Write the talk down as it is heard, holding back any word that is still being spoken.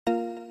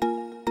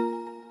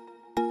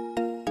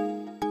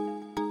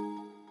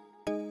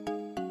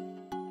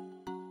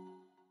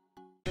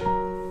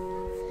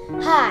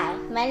Hi,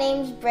 my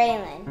name's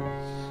Braelynn,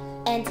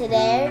 and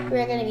today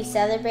we're going to be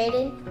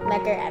celebrating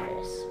Medgar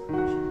Evers.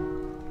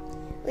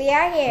 We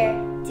are here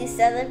to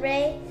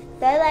celebrate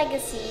the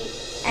legacy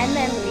and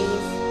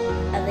memories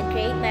of the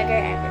great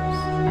Medgar Evers.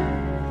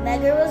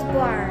 Medgar was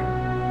born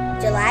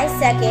July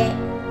 2nd,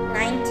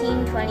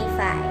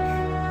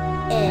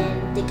 1925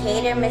 in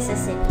Decatur,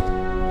 Mississippi.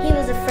 He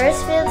was the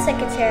first field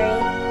secretary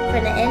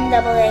for the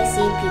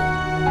NAACP.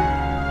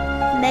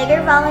 Medgar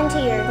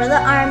volunteered for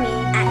the Army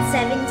at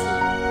 17.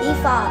 He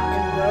fought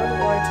in World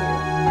War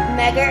II.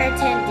 Medgar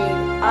attended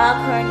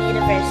Alcorn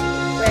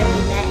University, where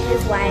he met his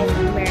wife,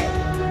 Mary.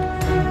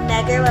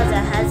 Medgar was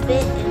a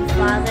husband and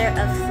father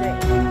of 3.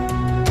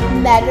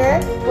 Medgar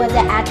was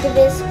an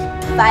activist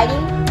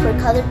fighting for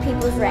colored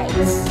people's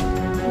rights.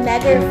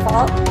 Medgar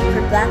fought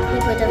for black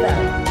people to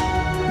vote.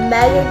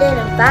 Medgar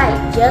didn't fight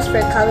just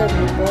for colored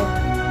people,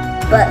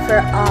 but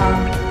for all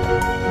people.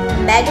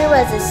 Medgar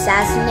was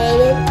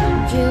assassinated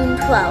June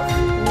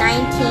 12,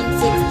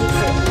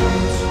 1963.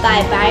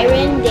 By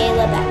Byron de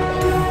la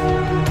Beckwith.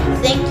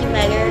 Thank you,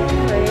 Medgar,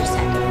 for your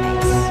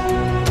sacrifice.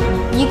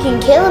 You can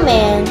kill a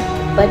man,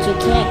 but you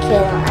can't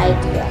kill an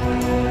idea.